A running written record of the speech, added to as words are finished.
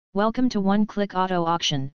Welcome to One Click Auto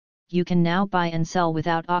Auction. You can now buy and sell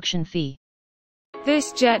without auction fee.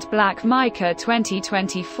 This Jet Black Mica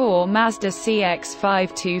 2024 Mazda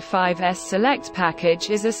CX-5 25S Select package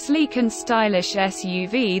is a sleek and stylish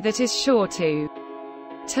SUV that is sure to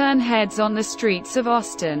turn heads on the streets of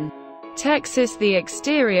Austin, Texas. The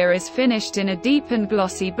exterior is finished in a deep and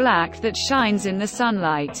glossy black that shines in the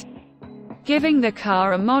sunlight, giving the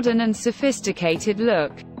car a modern and sophisticated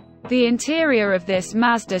look. The interior of this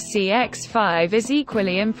Mazda CX-5 is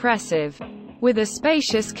equally impressive. With a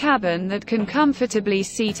spacious cabin that can comfortably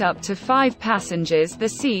seat up to 5 passengers, the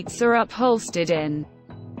seats are upholstered in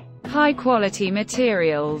high-quality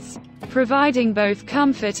materials, providing both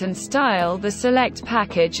comfort and style. The Select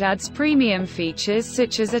package adds premium features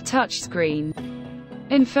such as a touchscreen,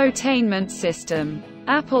 infotainment system,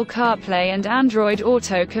 Apple CarPlay and Android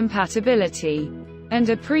Auto compatibility, and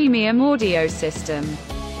a premium audio system.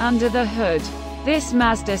 Under the hood, this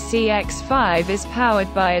Mazda CX-5 is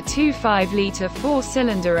powered by a 2.5-liter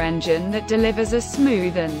 4-cylinder engine that delivers a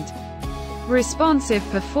smooth and responsive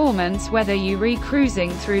performance whether you are cruising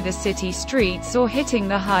through the city streets or hitting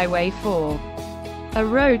the highway for a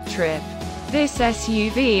road trip. This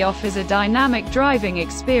SUV offers a dynamic driving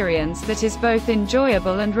experience that is both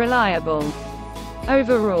enjoyable and reliable.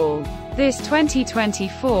 Overall, this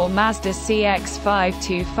 2024 Mazda CX-5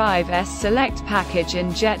 25S Select package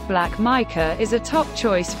in Jet Black Mica is a top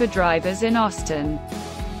choice for drivers in Austin,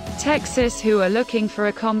 Texas who are looking for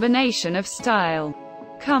a combination of style,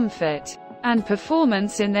 comfort, and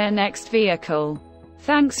performance in their next vehicle.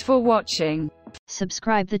 Thanks for watching.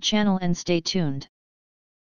 Subscribe the channel and stay tuned.